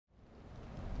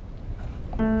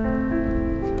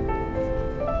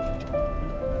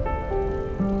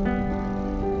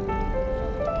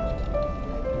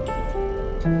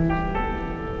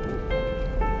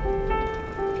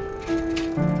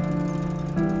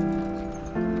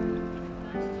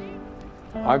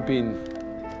I've been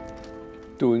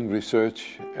doing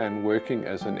research and working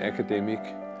as an academic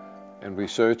and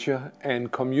researcher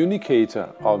and communicator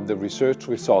of the research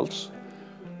results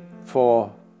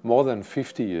for more than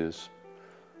 50 years.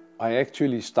 I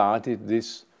actually started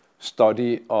this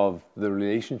study of the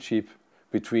relationship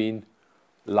between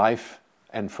life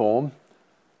and form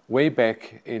way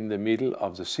back in the middle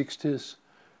of the 60s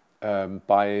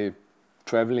by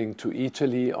traveling to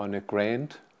Italy on a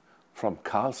grant from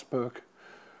Carlsberg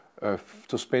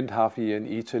to spend half a year in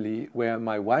Italy, where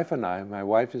my wife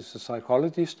is a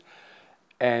psychologist,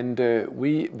 and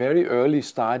we very early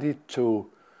started to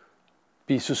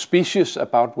be suspicious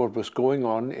about what was going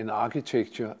on in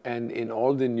architecture and in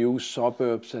all the new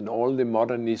suburbs and all the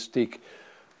modernistic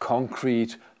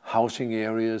concrete housing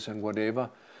areas and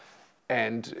whatever.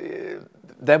 And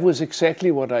that was exactly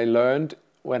what I learned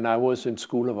when I was in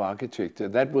School of Architecture.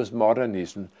 That was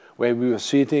modernism, where we were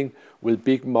sitting with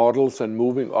big models and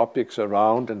moving objects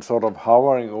around and sort of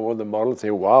hovering over the model,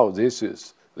 saying, wow, this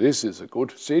is a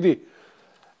good city.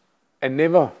 And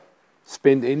never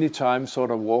spend any time sort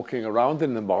of walking around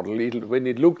in the model. When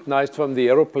it looked nice from the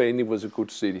aeroplane, it was a good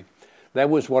city. That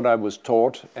was what I was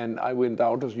taught, and I went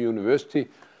out of university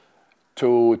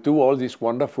to do all these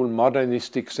wonderful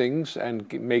modernistic things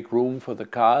and make room for the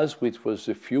cars, which was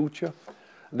the future.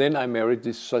 Then I married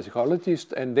this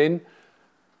psychologist, and then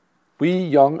we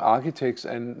young architects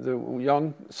and the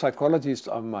young psychologists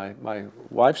of my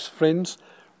wife's friends,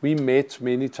 we met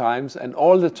many times, and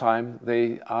all the time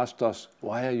they asked us,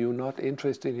 why are you not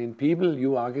interested in people,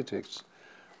 you architects?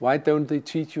 Why don't they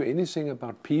teach you anything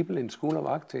about people in School of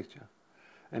Architecture?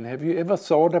 And have you ever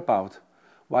thought about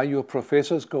why your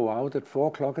professors go out at 4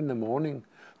 o'clock in the morning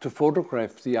to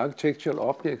photograph the architectural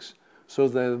objects so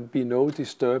there'll be no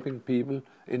disturbing people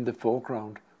in the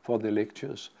foreground for the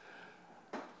lectures?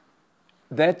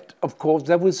 That, of course,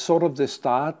 that was sort of the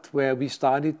start where we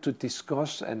started to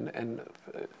discuss and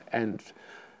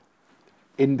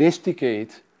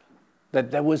investigate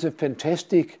that there was a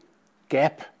fantastic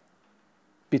gap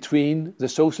between the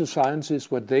social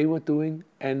sciences, what they were doing,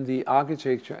 and the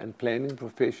architecture and planning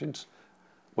professions,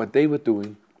 what they were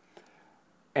doing.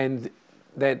 And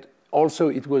that also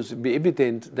it was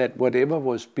evident that whatever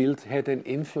was built had an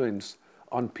influence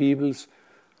on people's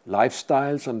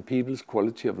lifestyles, on people's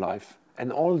quality of life.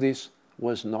 And all this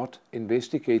was not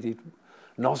investigated.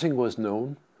 Nothing was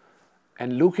known.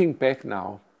 And looking back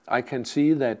now, I can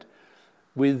see that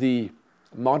with the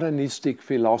modernistic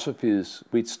philosophies,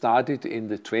 which started in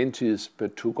the 20s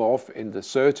but took off in the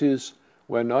 30s,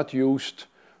 were not used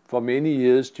for many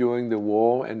years during the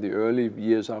war and the early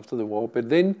years after the war. But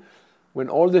then, when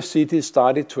all the cities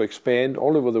started to expand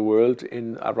all over the world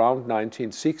in around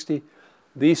 1960,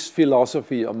 this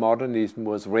philosophy of modernism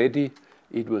was ready.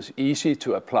 It was easy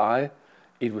to apply.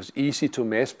 It was easy to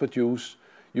mass produce.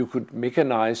 You could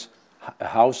mechanize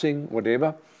housing,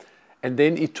 whatever. And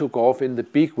then it took off in the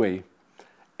big way.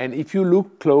 And if you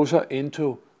look closer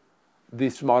into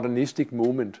this modernistic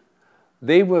movement,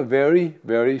 they were very,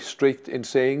 very strict in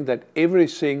saying that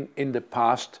everything in the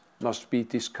past must be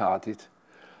discarded.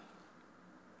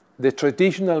 The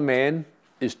traditional man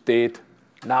is dead.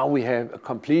 Now we have a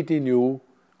completely new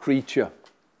creature,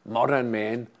 modern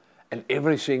man, and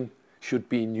everything should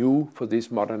be new for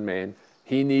this modern man.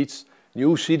 He needs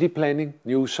new city planning,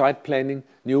 new site planning,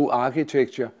 new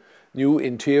architecture, new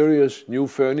interiors, new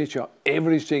furniture,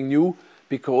 everything new,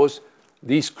 because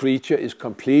this creature is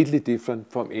completely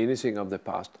different from anything of the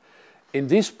past. In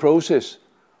this process,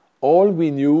 all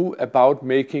we knew about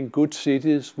making good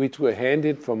cities, which were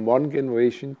handed from one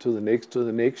generation to the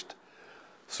next,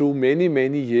 through many,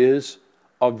 many years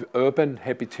of urban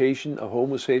habitation of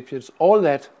Homo sapiens, all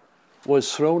that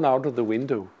was thrown out of the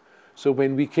window. So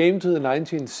when we came to the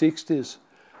 1960s,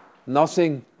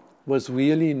 nothing was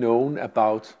really known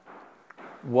about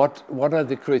what are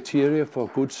the criteria for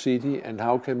a good city and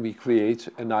how can we create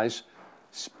a nice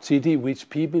city which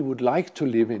people would like to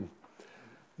live in.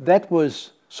 That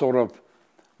was sort of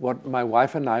what my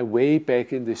wife and I, way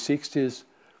back in the 60s,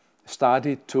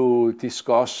 started to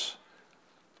discuss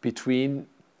between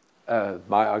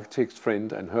my architect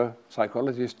friend and her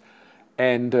psychologist.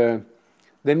 And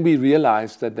then we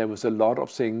realized that there was a lot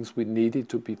of things we needed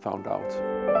to be found out.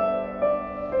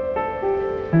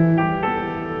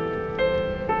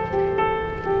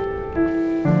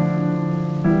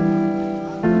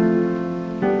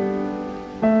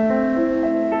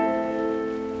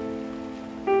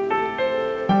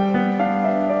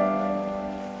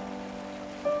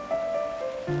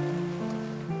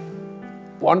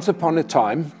 Once upon a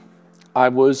time, I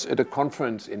was at a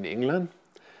conference in England,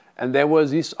 and there was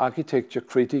this architecture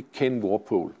critic, Ken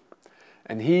Warpole.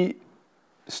 And he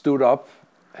stood up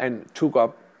and took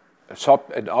up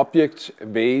an object, a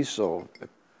vase or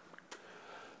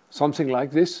something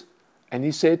like this, and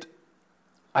he said,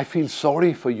 I feel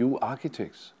sorry for you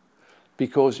architects,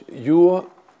 because your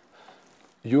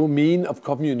mean of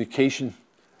communication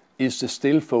is the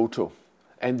still photo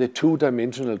and the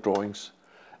two-dimensional drawings.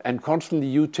 And constantly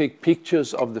you take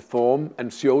pictures of the form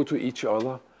and show to each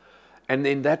other. And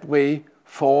in that way,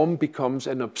 form becomes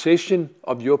an obsession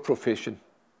of your profession.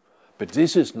 But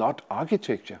this is not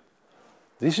architecture.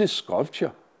 This is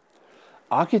sculpture.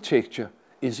 Architecture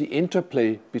is the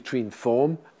interplay between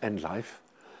form and life.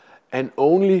 And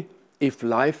only if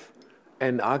life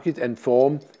and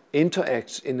form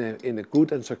interacts in a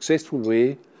good and successful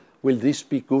way will this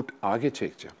be good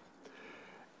architecture.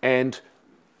 And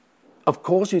of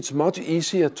course, it's much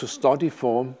easier to study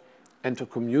form and to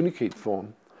communicate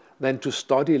form than to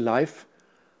study life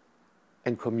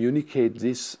and communicate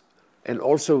this. And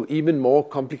also even more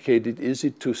complicated is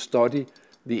it to study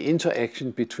the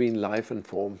interaction between life and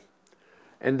form.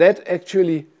 And that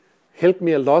actually helped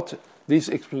me a lot, this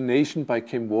explanation by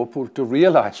Kim Warpool, to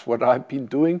realize what I've been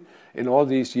doing in all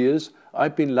these years.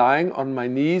 I've been lying on my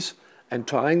knees and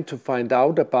trying to find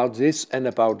out about this and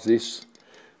about this,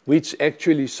 which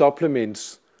actually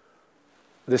supplements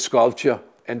the sculpture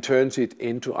and turns it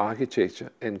into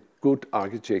architecture and good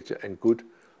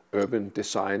urban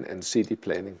design and city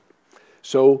planning.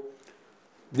 So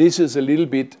this is a little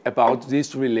bit about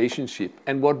this relationship.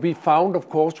 And what we found, of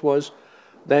course, was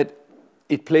that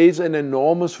it plays an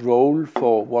enormous role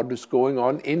for what is going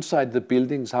on inside the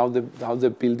buildings, how the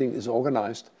building is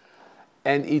organized.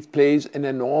 And it plays an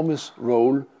enormous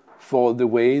role for the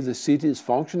way the city is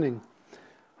functioning,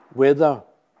 whether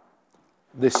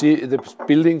the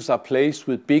buildings are placed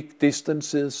with big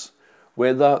distances,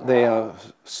 whether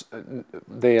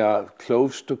they are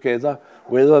close together,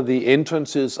 whether the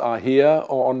entrances are here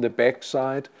or on the back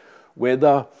side,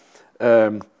 whether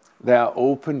there are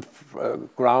open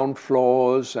ground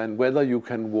floors, and whether you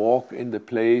can walk in the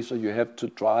place or you have to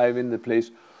drive in the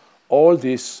place. All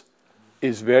this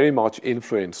is very much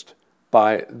influenced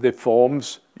by the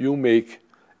forms you make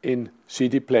in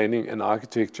city planning and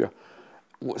architecture.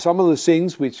 Some of the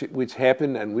things which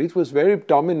happened and which was very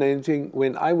dominating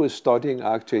when I was studying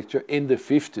architecture in the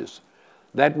 50s,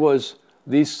 that was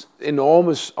this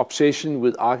enormous obsession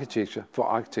with architecture for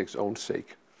architects' own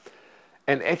sake.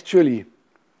 And actually,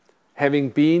 having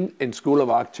been in School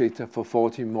of Architecture for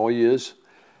 40 more years,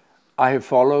 I have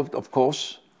followed, of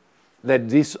course, that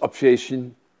this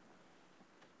obsession,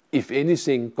 if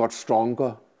anything, got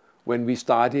stronger when we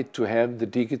started to have the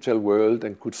digital world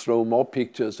and could throw more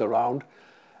pictures around.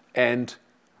 And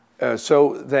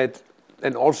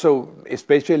and also,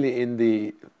 especially in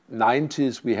the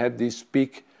 90s, we had this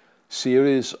big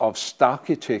series of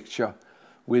starchitecture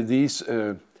with these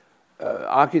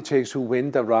architects who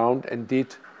went around and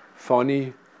did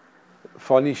funny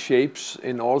shapes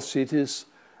in all cities,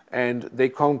 and they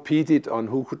competed on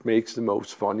who could make the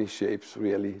most funny shapes,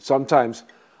 really. Sometimes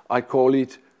I call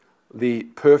it the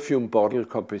perfume bottle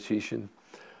competition,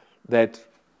 that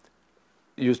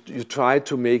you try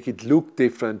to make it look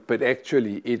different, but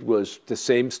actually it was the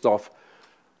same stuff.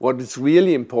 What is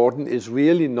really important is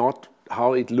really not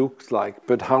how it looks like,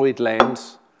 but how it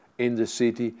lands in the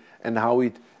city and how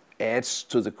it adds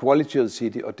to the quality of the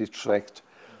city or detracts.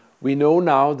 We know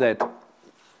now that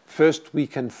first we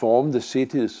can form the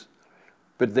cities,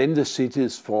 but then the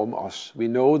cities form us. We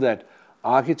know that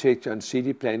architecture and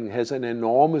city planning has an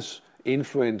enormous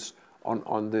influence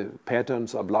on the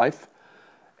patterns of life.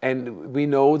 And we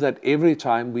know that every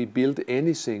time we build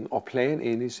anything or plan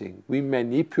anything, we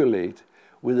manipulate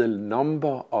with a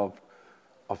number of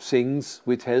things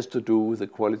which has to do with the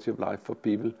quality of life for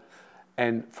people.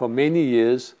 And for many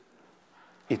years,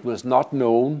 it was not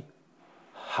known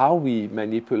how we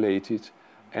manipulated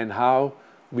and how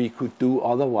we could do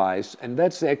otherwise. And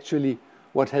that's actually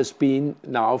what has been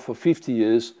now for 50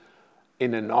 years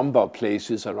in a number of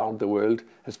places around the world,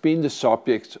 has been the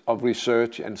subject of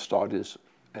research and studies.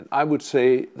 And I would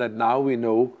say that now we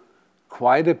know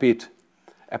quite a bit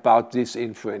about this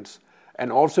influence. And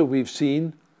also we've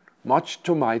seen, much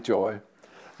to my joy,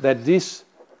 that this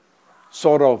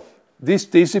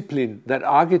discipline, that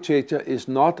architecture is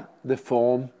not the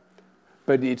form,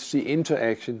 but it's the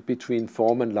interaction between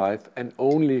form and life, and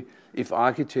only if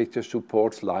architecture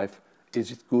supports life is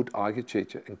it good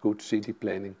architecture and good city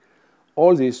planning.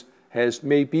 All this has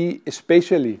maybe,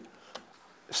 especially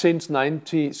since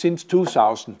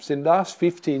 2000, since the last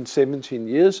 15, 17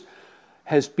 years,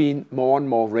 has been more and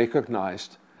more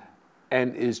recognized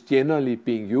and is generally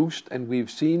being used. And we've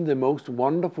seen the most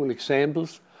wonderful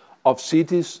examples of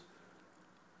cities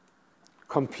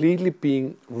completely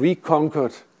being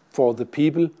reconquered for the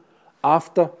people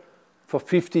after, for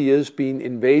 50 years, being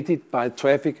invaded by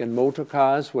traffic and motor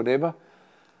cars, whatever.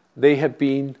 They have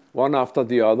been, one after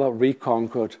the other,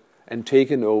 reconquered and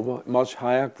taken over much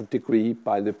higher degree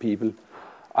by the people.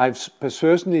 I've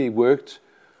personally worked,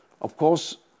 of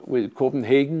course, with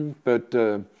Copenhagen, but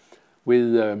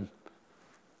with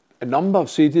a number of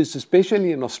cities,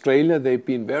 especially in Australia. They've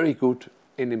been very good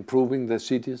in improving their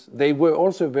cities. They were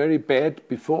also very bad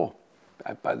before,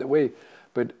 by the way,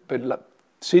 but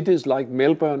cities like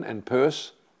Melbourne and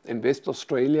Perth in West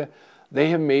Australia, they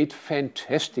have made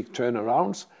fantastic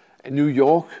turnarounds. And New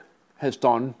York has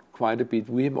done quite a bit.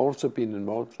 We have also been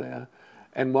involved there.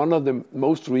 And one of the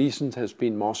most recent has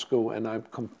been Moscow, and I'm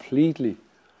completely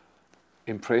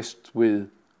impressed with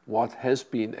what has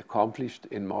been accomplished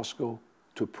in Moscow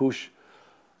to push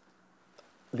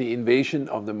the invasion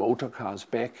of the motor cars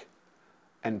back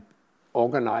and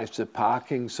organize the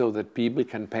parking so that people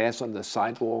can pass on the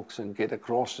sidewalks and get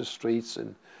across the streets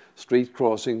and street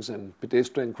crossings and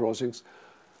pedestrian crossings.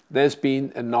 There's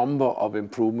been a number of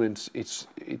improvements. It's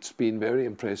been very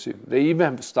impressive. They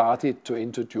even have started to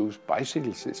introduce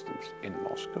bicycle systems in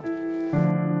Moscow.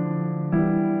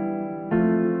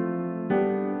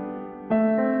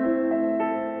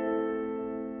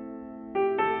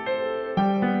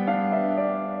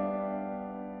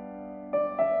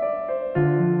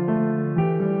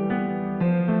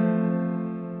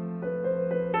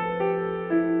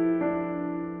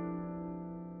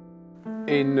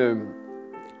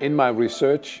 In my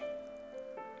research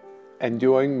and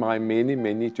during my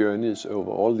many journeys over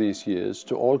all these years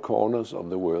to all corners of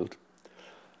the world,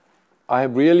 I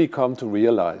have really come to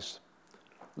realize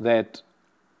that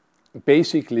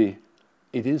basically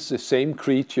it is the same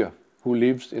creature who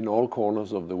lives in all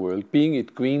corners of the world, being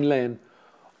it Greenland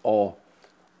or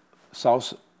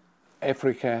South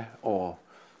Africa or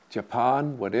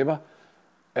Japan, whatever.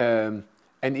 And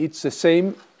it's the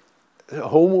same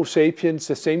Homo sapiens,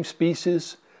 the same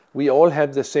species. We all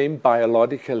have the same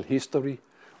biological history.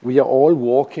 We are all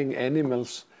walking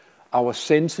animals. Our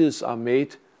senses are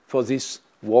made for this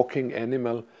walking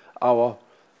animal.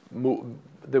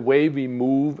 The way we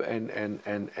move and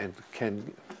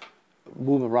can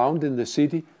move around in the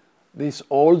city, this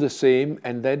all the same,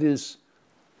 and that is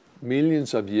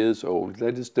millions of years old.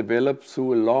 That is developed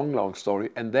through a long story,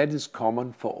 and that is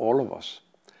common for all of us.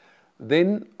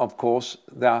 Then, of course,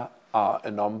 there are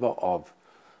a number of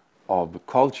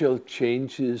cultural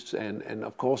changes, and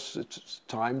of course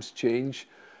times change,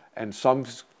 and some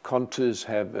countries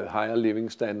have a higher living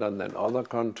standard than other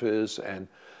countries, and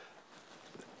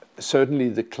certainly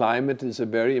the climate is a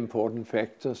very important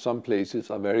factor. Some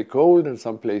places are very cold and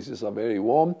some places are very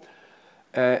warm,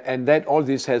 and that all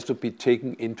this has to be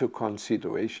taken into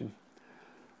consideration.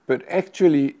 But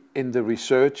actually in the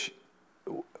research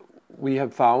we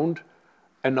have found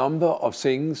a number of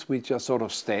things which are sort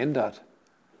of standard,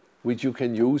 which you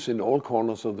can use in all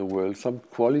corners of the world, some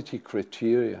quality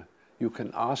criteria. You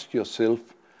can ask yourself,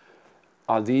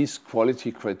 are these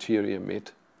quality criteria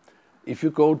met? If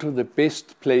you go to the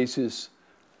best places,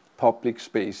 public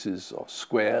spaces or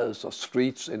squares or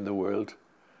streets in the world,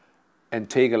 and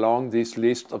take along this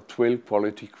list of 12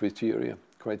 quality criteria,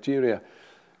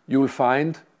 you will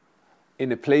find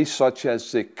in a place such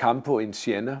as the Campo in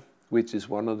Siena, which is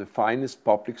one of the finest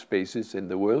public spaces in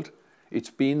the world. It's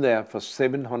been there for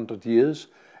 700 years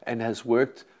and has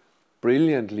worked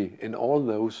brilliantly in all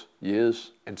those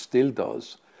years and still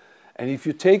does. And if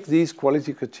you take these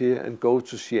quality criteria and go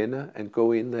to Siena and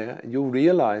go in there, you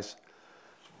realize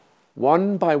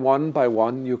one by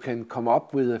one you can come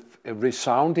up with a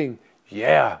resounding,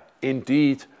 yeah,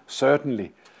 indeed,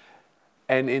 certainly.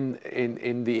 And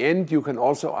in the end you can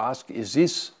also ask, is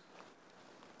this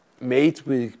made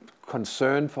with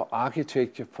concern for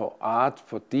architecture, for art,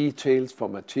 for details, for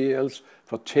materials,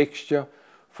 for texture,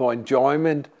 for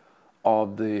enjoyment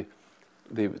of the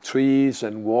trees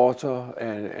and water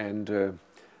and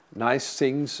nice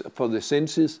things for the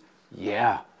senses?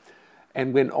 Yeah.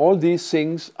 And when all these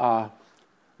things are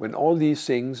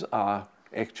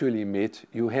actually met,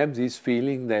 you have this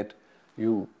feeling that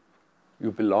you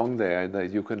belong there,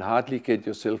 that you can hardly get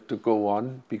yourself to go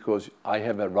on because I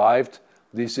have arrived,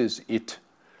 this is it.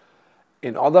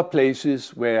 In other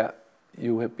places where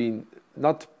you have been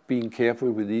not being careful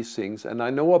with these things, and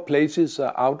I know of places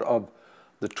out of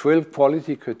the 12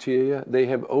 quality criteria, they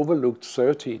have overlooked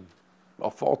 13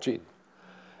 or 14.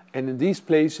 And in these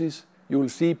places, you will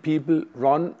see people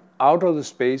run out of the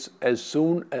space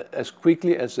as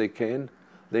quickly as they can.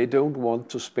 They don't want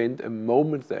to spend a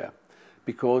moment there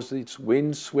because it's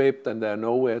windswept and there's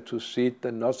nowhere to sit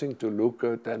and nothing to look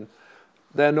at, and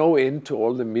there are no end to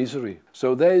all the misery.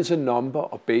 So there is a number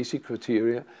of basic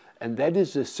criteria, and that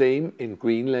is the same in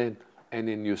Greenland and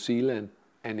in New Zealand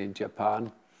and in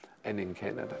Japan and in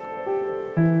Canada.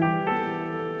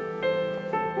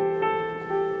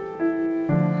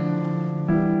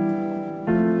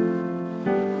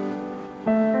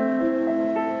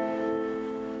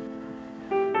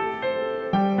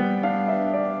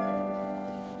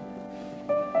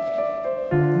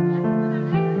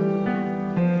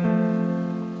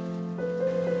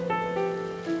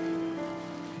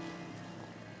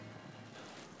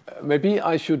 Maybe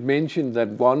I should mention that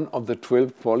one of the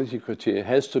 12 quality criteria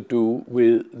has to do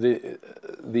with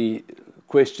the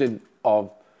question of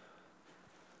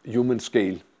human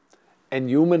scale. And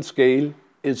human scale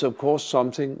is of course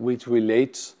something which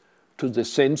relates to the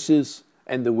senses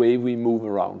and the way we move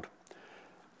around.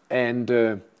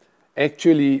 And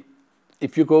actually,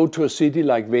 if you go to a city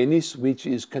like Venice, which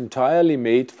is entirely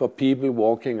made for people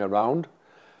walking around,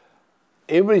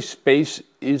 every space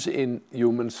is in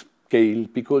human scale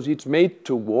because it's made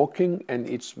to walking, and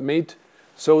it's made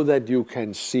so that you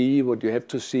can see what you have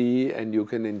to see and you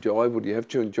can enjoy what you have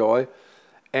to enjoy,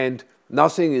 and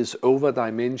nothing is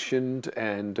over-dimensioned,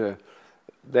 and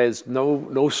there's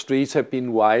no streets have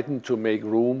been widened to make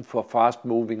room for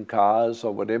fast-moving cars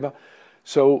or whatever.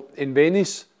 So in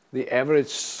Venice, the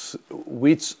average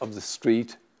width of the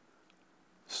street,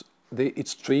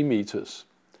 it's 3 meters.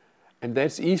 And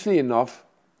that's easily enough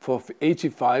for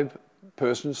 85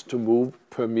 persons to move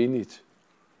per minute.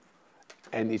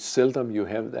 And it's seldom you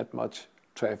have that much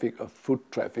traffic or foot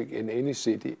traffic in any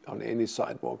city on any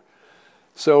sidewalk.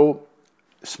 So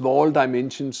small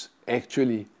dimensions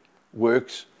actually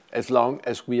works as long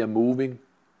as we are moving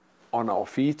on our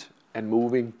feet and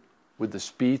moving with the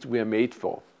speed we are made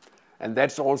for. And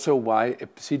that's also why a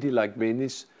city like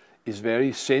Venice is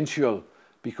very sensual,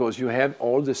 because you have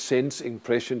all the sense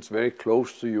impressions very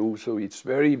close to you. So it's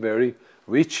very, very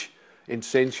rich in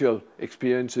sensual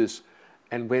experiences.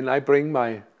 And when I bring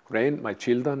my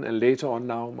children, and later on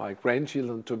now my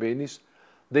grandchildren, to Venice,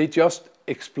 they just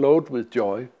explode with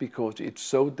joy because it's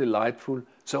so delightful,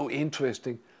 so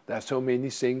interesting. There are so many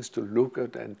things to look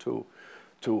at, and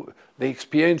they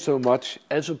experience so much,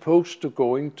 as opposed to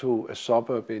going to a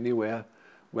suburb anywhere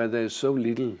where there's so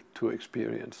little to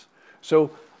experience.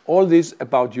 So all this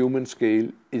about human scale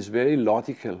is very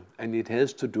logical, and it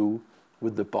has to do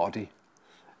with the body.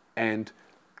 And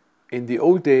in the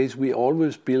old days, we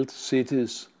always built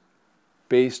cities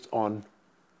based on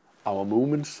our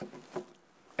movements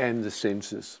and the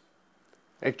senses.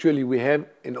 Actually, we have,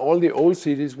 in all the old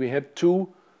cities, we have 2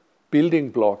 building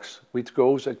blocks which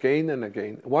goes again and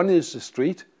again. One is the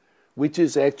street, which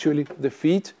is actually the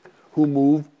feet who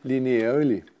move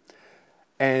linearly.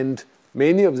 And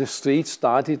many of the streets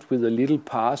started with a little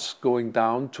path going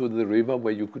down to the river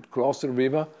where you could cross the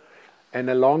river. And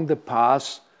along the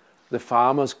path, the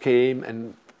farmers came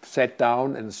and sat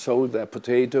down and sold their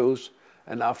potatoes.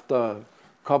 And after a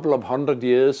couple of 100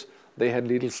 years, they had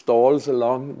little stalls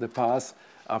along the path.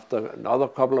 After another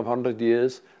couple of 100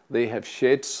 years, they have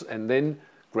sheds, and then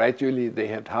gradually they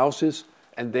had houses,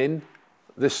 and then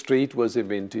the street was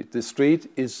invented. The street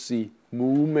is the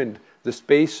movement, the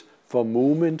space for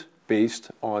movement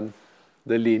based on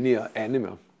the linear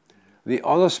animal. The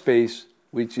other space,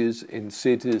 which is in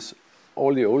cities,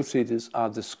 all the old cities, are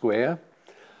the square.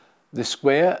 The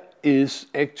square is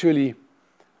actually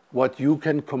what you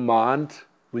can command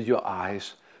with your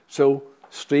eyes. So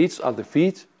streets are the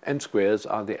feet and squares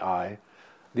are the eye.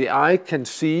 The eye can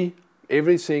see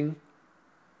everything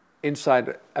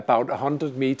inside about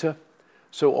 100 meters.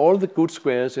 So all the good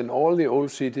squares in all the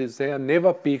old cities, they are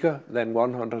never bigger than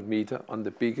 100 meters on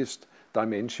the biggest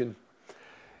dimension.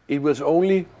 It was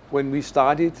only when we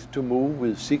started to move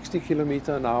with 60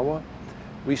 kilometers an hour,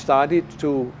 we started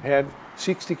to have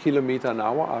 60 kilometers an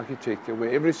hour architecture,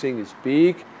 where everything is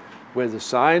big, where the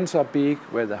signs are big,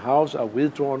 where the houses are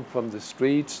withdrawn from the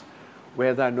streets,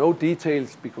 where there are no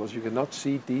details, because you cannot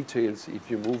see details if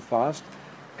you move fast,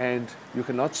 and you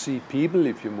cannot see people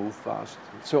if you move fast.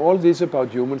 So all this about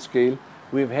human scale,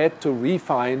 we've had to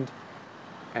refine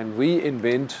and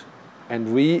reinvent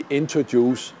and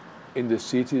reintroduce in the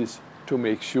cities to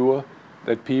make sure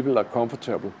that people are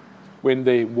comfortable when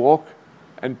they walk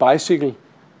and bicycle,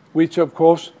 which of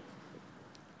course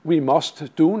we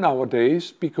must do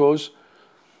nowadays, because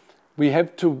we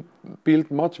have to build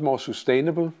much more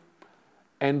sustainable.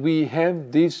 And we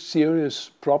have this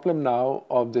serious problem now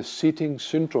of the sitting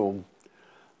syndrome.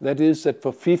 That is that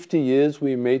for 50 years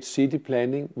we made city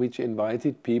planning which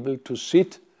invited people to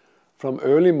sit from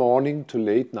early morning to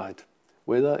late night,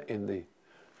 whether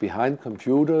behind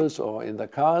computers or in the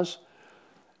cars.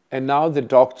 And now the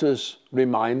doctors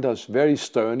remind us very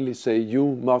sternly, say,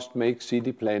 you must make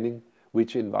city planning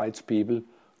which invites people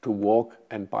to walk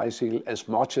and bicycle as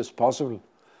much as possible.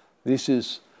 This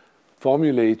is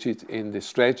formulated in the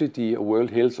strategy of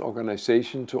World Health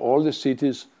Organization to all the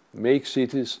cities, make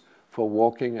cities for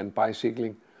walking and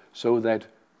bicycling so that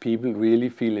people really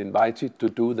feel invited to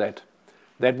do that.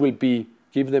 That will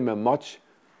give them a much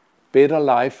better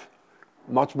life,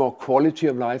 much more quality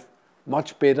of life,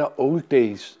 much better old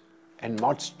days, and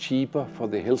much cheaper for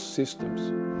the health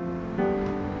systems.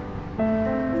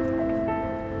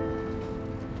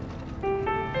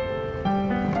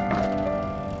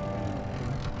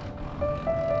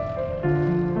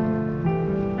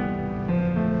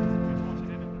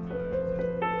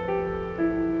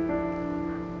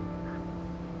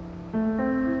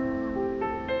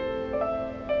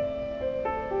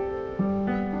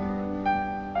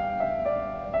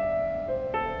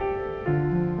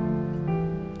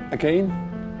 Again,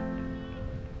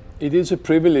 it is a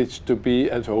privilege to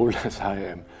be as old as I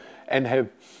am and have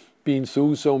been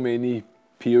through so many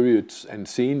periods and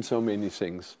seen so many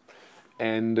things.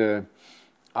 And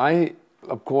I,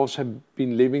 of course, have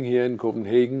been living here in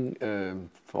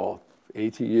Copenhagen for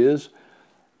 80 years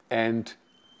and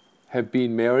have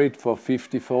been married for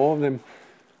 54 of them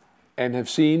and have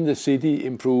seen the city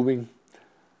improving.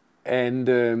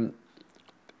 And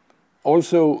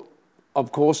also,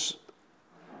 of course,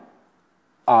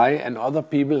 I and other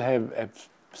people have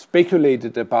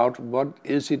speculated about what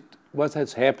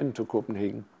has happened to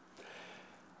Copenhagen.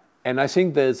 And I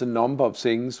think there's a number of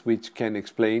things which can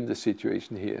explain the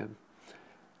situation here.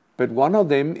 But one of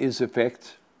them is the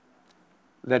fact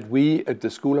that we at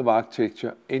the School of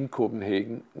Architecture in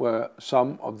Copenhagen were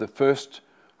some of the first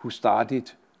who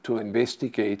started to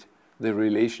investigate the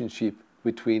relationship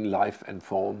between life and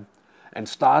form and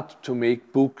start to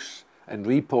make books and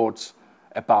reports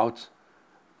about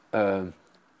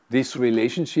this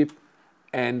relationship.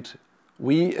 And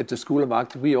we at the School of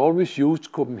Architecture, we always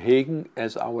used Copenhagen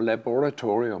as our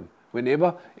laboratorium.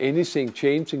 Whenever anything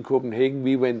changed in Copenhagen,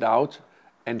 we went out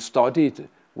and studied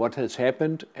what has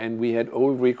happened, and we had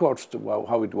old records to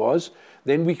how it was.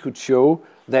 Then we could show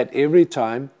that every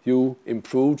time you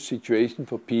improved situation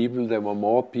for people, there were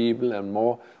more people and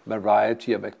more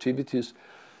variety of activities.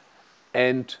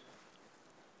 And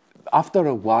after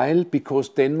a while, because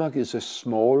Denmark is a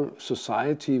small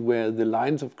society where the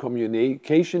lines of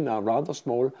communication are rather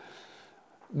small,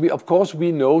 of course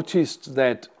we noticed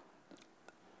that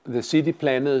the city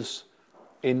planners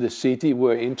in the city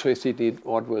were interested in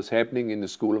what was happening in the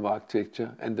School of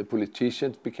Architecture, and the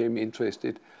politicians became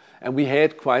interested. And we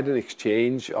had quite an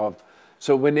exchange of,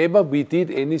 so whenever we did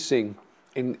anything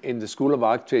in the School of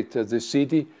Architecture, the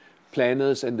city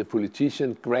planners and the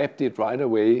politicians grabbed it right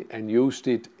away and used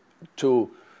it to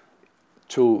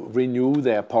renew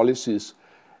their policies.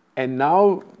 And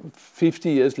now,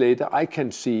 50 years later, I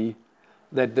can see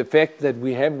that the fact that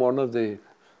we have one of the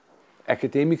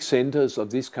academic centers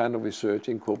of this kind of research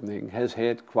in Copenhagen has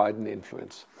had quite an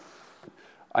influence.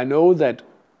 I know that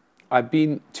I've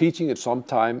been teaching at some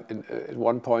time at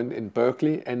one point in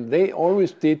Berkeley, and they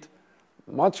always did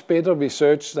much better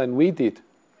research than we did.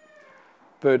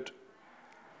 But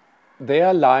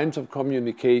their lines of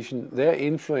communication, their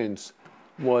influence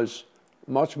was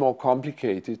much more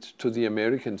complicated to the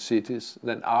American cities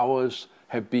than ours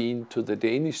have been to the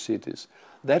Danish cities.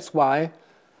 That's why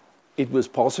it was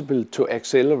possible to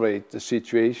accelerate the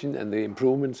situation and the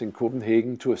improvements in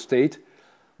Copenhagen to a state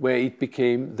where it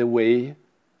became the way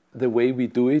we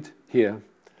do it here.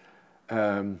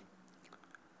 I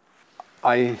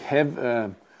have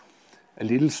a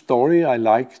little story I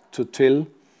like to tell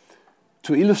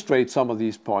to illustrate some of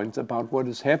these points about what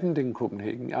has happened in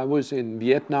Copenhagen. I was in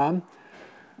Vietnam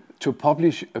to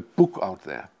publish a book out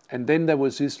there. And then there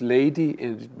was this lady,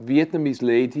 a Vietnamese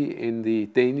lady in the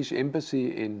Danish embassy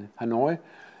in Hanoi.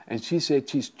 And she said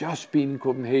she's just been in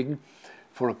Copenhagen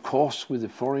for a course with the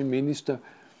foreign minister.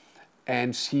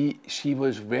 And she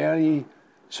was very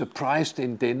surprised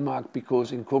in Denmark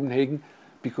because in Copenhagen,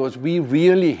 because we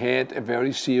really had a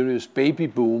very serious baby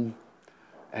boom.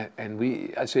 And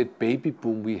I said, baby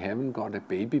boom, we haven't got a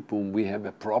baby boom. We have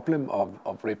a problem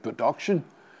of reproduction.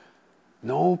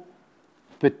 No,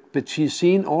 but she's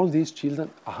seen all these children.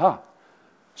 Aha.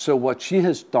 So what she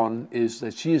has done is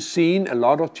that she has seen a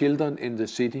lot of children in the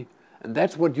city. And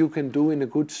that's what you can do in a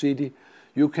good city.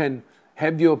 You can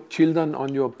have your children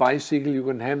on your bicycle. You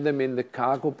can have them in the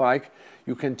cargo bike.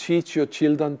 You can teach your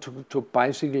children to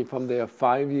bicycle from they are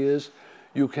 5 years.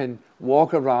 You can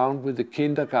walk around with the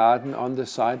kindergarten on the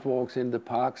sidewalks, in the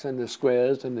parks and the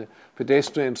squares and the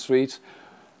pedestrian streets.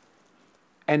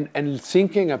 And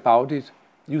thinking about it,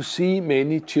 you see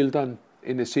many children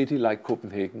in a city like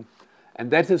Copenhagen.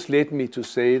 And that has led me to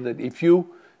say that if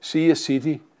you see a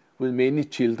city with many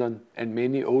children and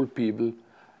many old people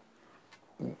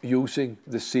using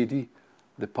the city,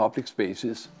 the public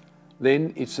spaces,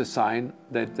 then it's a sign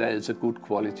that there is a good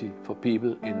quality for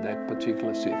people in that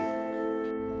particular city.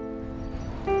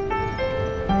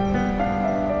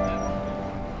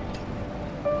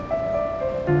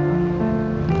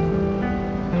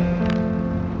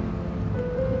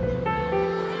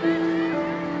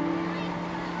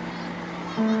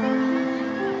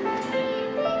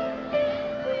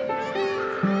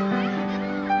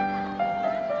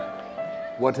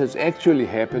 What has actually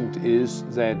happened is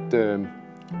that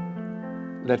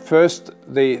first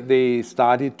they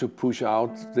started to push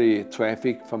out the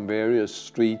traffic from various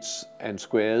streets and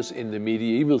squares in the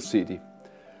medieval city.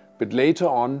 But later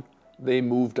on, they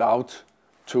moved out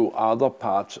to other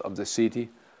parts of the city.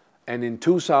 And in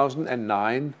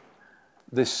 2009,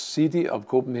 the city of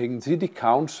Copenhagen City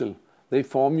Council, they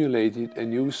formulated a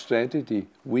new strategy.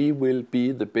 We will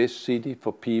be the best city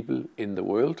for people in the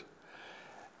world.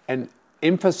 And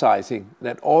emphasizing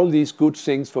that all these good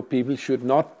things for people should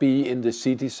not be in the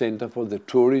city center for the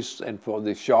tourists and for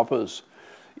the shoppers.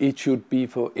 It should be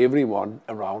for everyone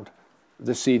around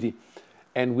the city.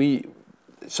 And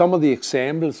some of the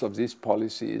examples of this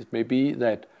policy is maybe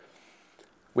that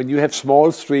when you have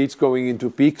small streets going into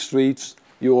big streets,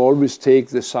 you always take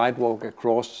the sidewalk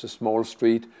across the small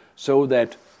street so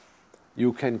that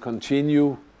you can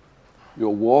continue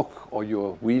your walk or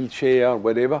your wheelchair or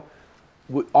whatever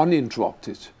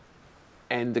uninterrupted.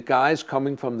 And the guys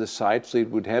coming from the side street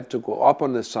would have to go up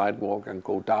on the sidewalk and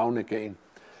go down again.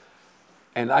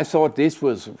 And I thought this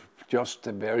was just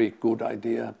a very good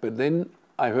idea. But then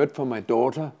I heard from my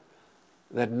daughter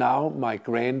that now my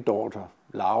granddaughter,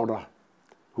 Laura,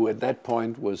 who at that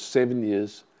point was 7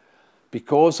 years,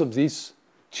 because of this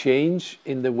change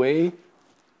in the way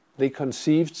they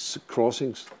conceived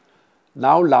crossings,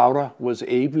 now Laura was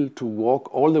able to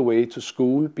walk all the way to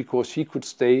school because she could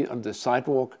stay on the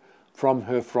sidewalk from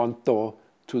her front door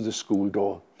to the school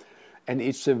door. And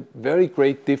it's a very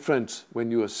great difference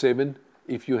when you are 7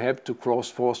 if you have to cross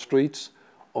 4 streets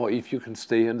or if you can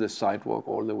stay on the sidewalk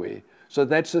all the way. So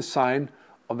that's a sign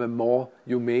of a more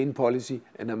humane policy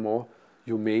and a more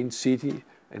humane city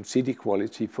and city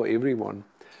quality for everyone.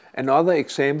 Another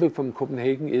example from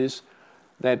Copenhagen is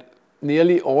that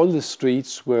nearly all the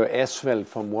streets were asphalt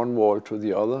from one wall to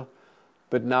the other,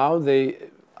 but now they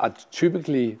are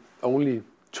typically only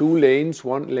 2 lanes,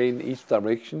 1 lane each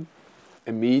direction,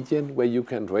 a median where you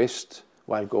can rest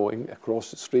while going across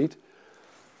the street,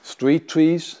 street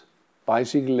trees,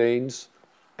 bicycle lanes,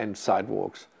 and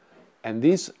sidewalks. And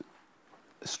these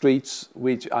streets,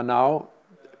 which are now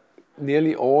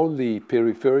nearly all the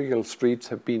peripheral streets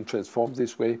have been transformed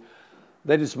this way,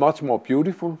 that is much more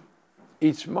beautiful.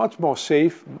 It's much more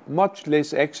safe, much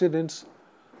less accidents.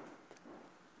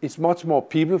 It's much more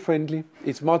people-friendly.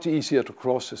 It's much easier to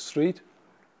cross the street.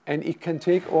 And it can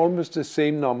take almost the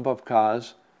same number of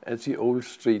cars as the old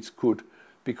streets could,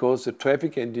 because the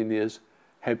traffic engineers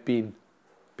have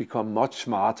become much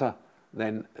smarter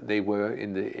than they were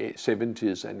in the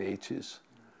 70s and 80s.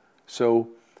 So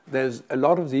there's a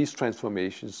lot of these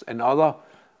transformations. Another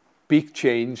big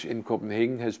change in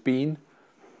Copenhagen has been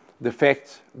the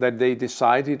fact that they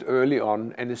decided early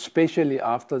on, and especially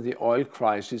after the oil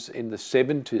crisis in the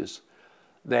 70s,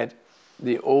 that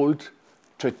the old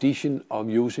tradition of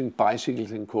using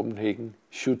bicycles in Copenhagen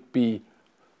should be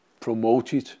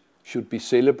promoted, should be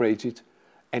celebrated,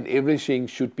 and everything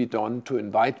should be done to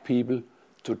invite people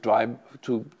to drive,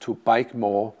 to bike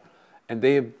more. And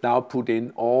they have now put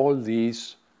in all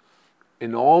these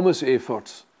enormous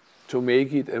efforts to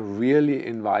make it a really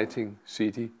inviting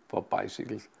city for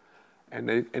bicycles. And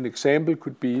an example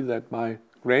could be that my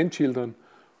grandchildren,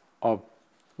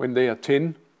 when they are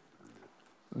 10,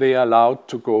 they are allowed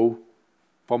to go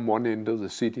from one end of the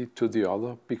city to the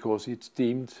other because it's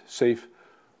deemed safe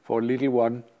for a little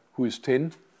one who is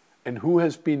 10 and who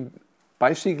has been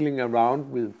bicycling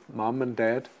around with mom and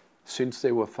dad since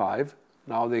they were 5.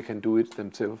 Now they can do it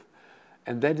themselves.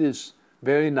 And that is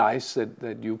very nice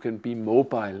that you can be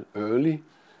mobile early,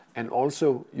 and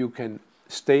also you can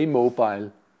stay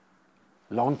mobile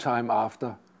long time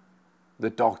after the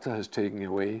doctor has taken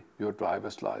away your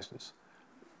driver's license.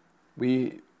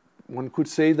 One could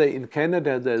say that in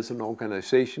Canada there's an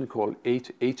organization called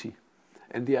 880.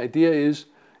 And the idea is,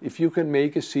 if you can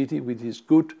make a city which is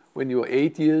good when you're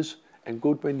 8 years and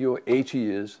good when you're 80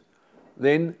 years,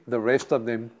 then the rest of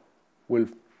them will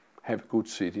have good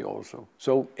city also.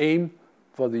 So aim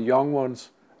for the young ones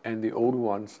and the old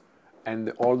ones, and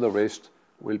all the rest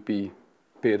will be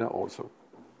better also.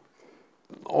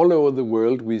 All over the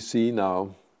world we see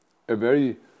now a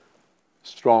very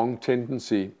strong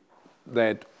tendency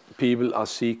that people are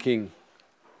seeking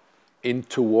in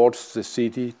towards the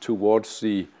city, towards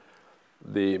the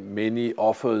many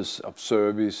offers of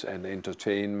service and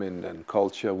entertainment and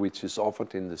culture which is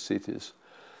offered in the cities.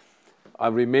 I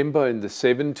remember in the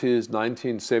 70s,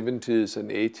 1970s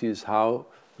and 80s how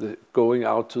going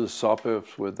out to the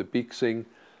suburbs were the big thing.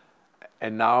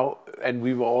 And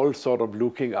we were all sort of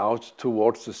looking out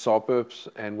towards the suburbs,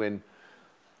 and when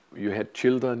you had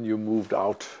children, you moved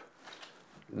out.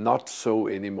 Not so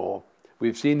anymore.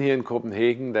 We've seen here in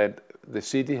Copenhagen that the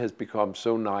city has become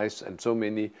so nice and so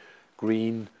many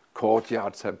green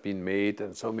courtyards have been made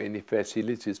and so many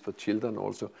facilities for children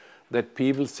also, that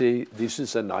people say this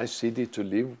is a nice city to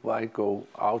live, why go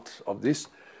out of this?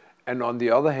 And on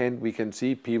the other hand, we can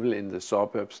see people in the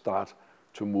suburbs start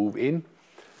to move in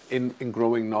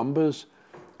growing numbers,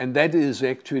 and that is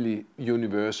actually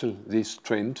universal, this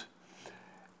trend.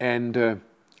 And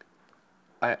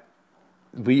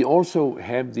we also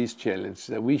have this challenge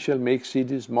that we shall make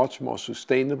cities much more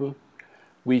sustainable.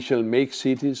 We shall make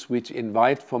cities which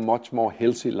invite for much more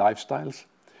healthy lifestyles.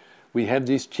 We have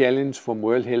this challenge from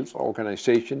World Health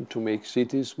Organization to make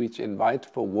cities which invite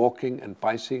for walking and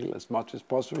bicycle as much as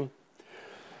possible.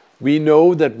 We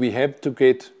know that we have to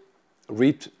get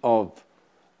rid of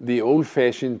the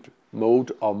old-fashioned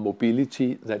mode of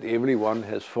mobility that everyone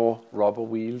has 4 rubber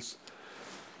wheels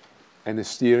and a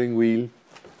steering wheel.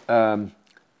 And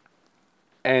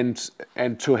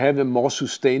to have a more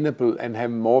sustainable and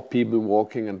have more people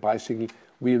walking and bicycling,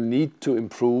 we'll need to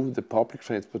improve the public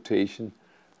transportation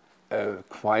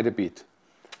quite a bit.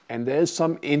 And there's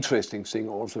some interesting thing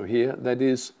also here, that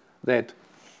is that,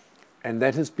 and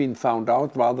that has been found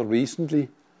out rather recently,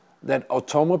 that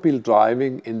automobile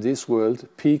driving in this world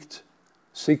peaked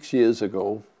 6 years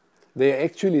ago. They're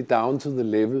actually down to the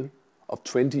level of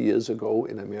 20 years ago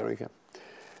in America.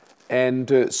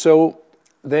 And so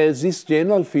there's this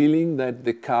general feeling that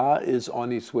the car is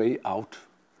on its way out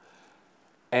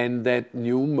and that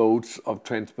new modes of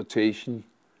transportation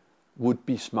would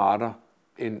be smarter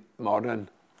in modern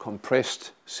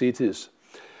compressed cities.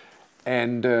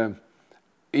 And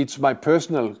it's my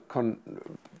personal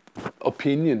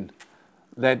opinion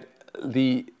that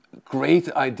the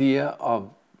great idea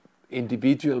of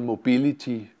individual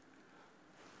mobility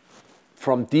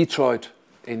from Detroit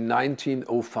in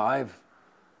 1905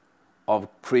 of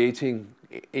creating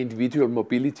individual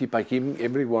mobility by giving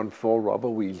everyone 4 rubber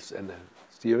wheels and a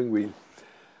steering wheel,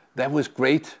 that was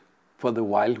great for the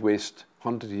Wild West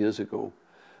 100 years ago.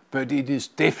 But it is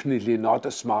definitely not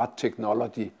a smart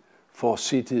technology for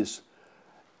cities,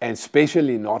 and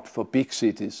especially not for big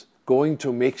cities. Going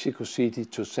to Mexico City,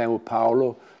 to Sao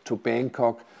Paulo, to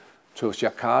Bangkok, to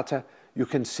Jakarta, you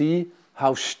can see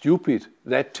how stupid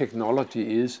that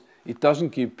technology is. It doesn't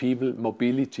give people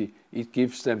mobility, it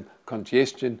gives them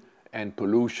congestion and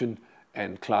pollution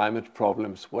and climate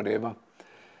problems, whatever.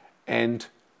 And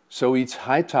so it's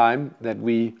high time that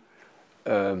we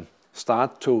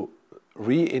start to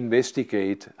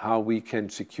reinvestigate how we can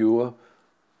secure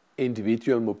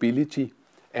individual mobility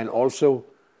and also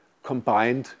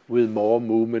combined with more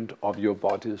movement of your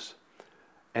bodies.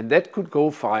 And that could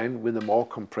go fine with a more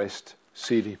compressed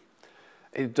city.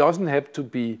 It doesn't have to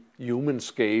be human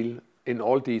scale in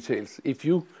all details. If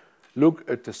you look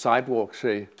at the sidewalk,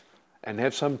 say, and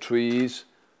have some trees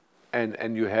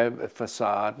and you have a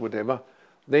facade, whatever,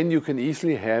 then you can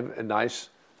easily have a nice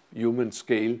human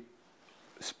scale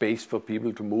space for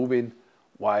people to move in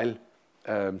while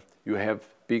you have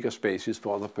bigger spaces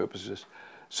for other purposes.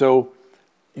 So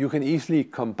you can easily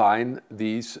combine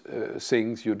these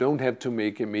things. You don't have to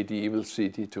make a medieval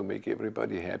city to make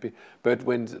everybody happy. But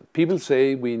when people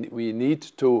say we need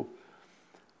to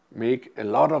make a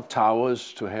lot of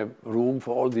towers to have room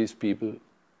for all these people,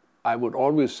 I would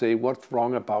always say, what's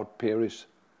wrong about Paris?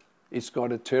 It's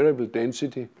got a terrible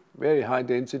density, very high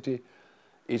density.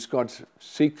 It's got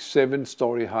 6-7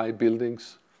 story high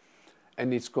buildings,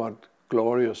 and it's got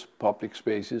glorious public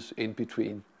spaces in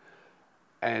between.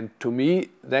 And to me,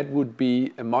 that would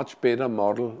be a much better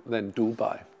model than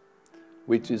Dubai,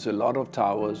 which is a lot of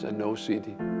towers and no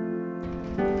city.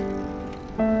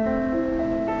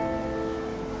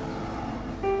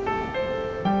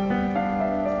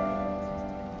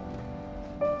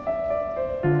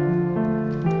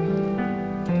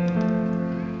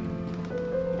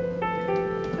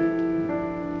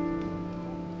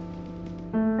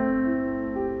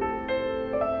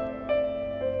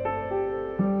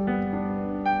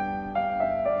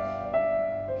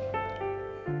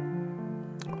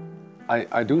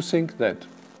 I do think that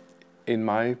in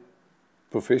my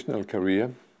professional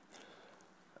career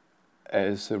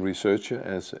as a researcher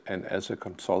and as a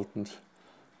consultant,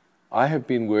 I have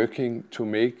been working to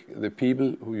make the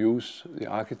people who use the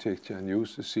architecture and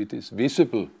use the cities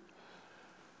visible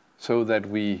so that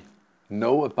we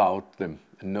know about them,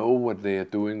 know what they are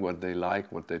doing, what they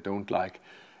like, what they don't like,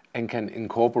 and can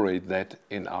incorporate that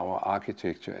in our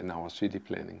architecture and our city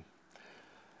planning.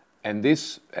 And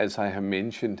this, as I have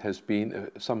mentioned, has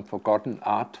been some forgotten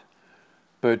art,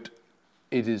 but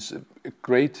it is a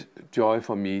great joy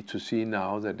for me to see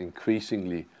now that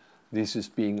increasingly this is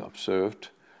being observed,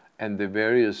 and the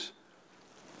various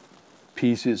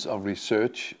pieces of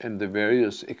research and the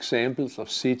various examples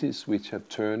of cities which have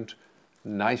turned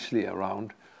nicely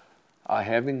around are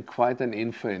having quite an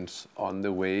influence on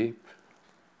the way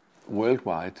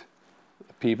worldwide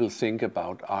people think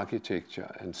about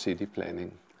architecture and city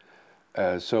planning.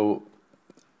 So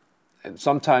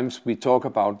sometimes we talk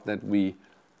about that we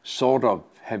sort of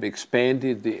have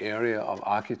expanded the area of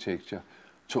architecture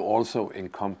to also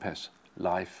encompass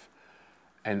life.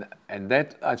 And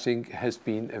that, I think, has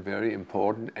been a very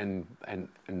important and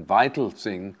vital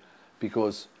thing,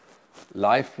 because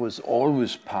life was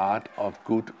always part of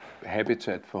good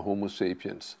habitat for Homo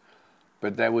sapiens.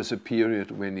 But there was a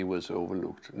period when it was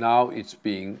overlooked. Now it's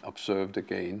being observed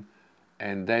again,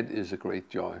 and that is a great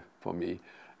joy for me.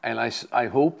 And I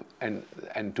hope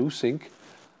and do think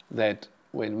that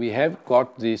when we have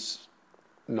got this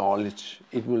knowledge,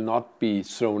 it will not be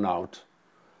thrown out.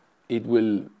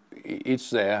 It's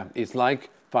there. It's like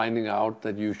finding out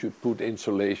that you should put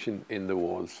insulation in the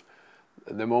walls.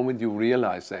 The moment you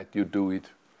realize that, you do it.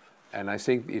 And I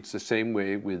think it's the same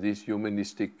way with this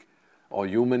humanistic or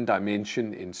human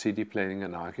dimension in city planning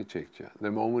and architecture.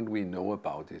 The moment we know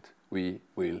about it,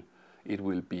 it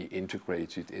will be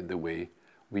integrated in the way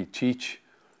we teach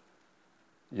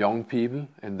young people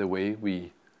and the way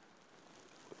we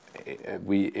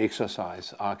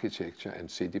exercise architecture and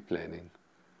city planning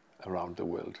around the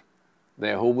world.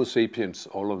 They are Homo sapiens,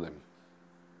 all of them.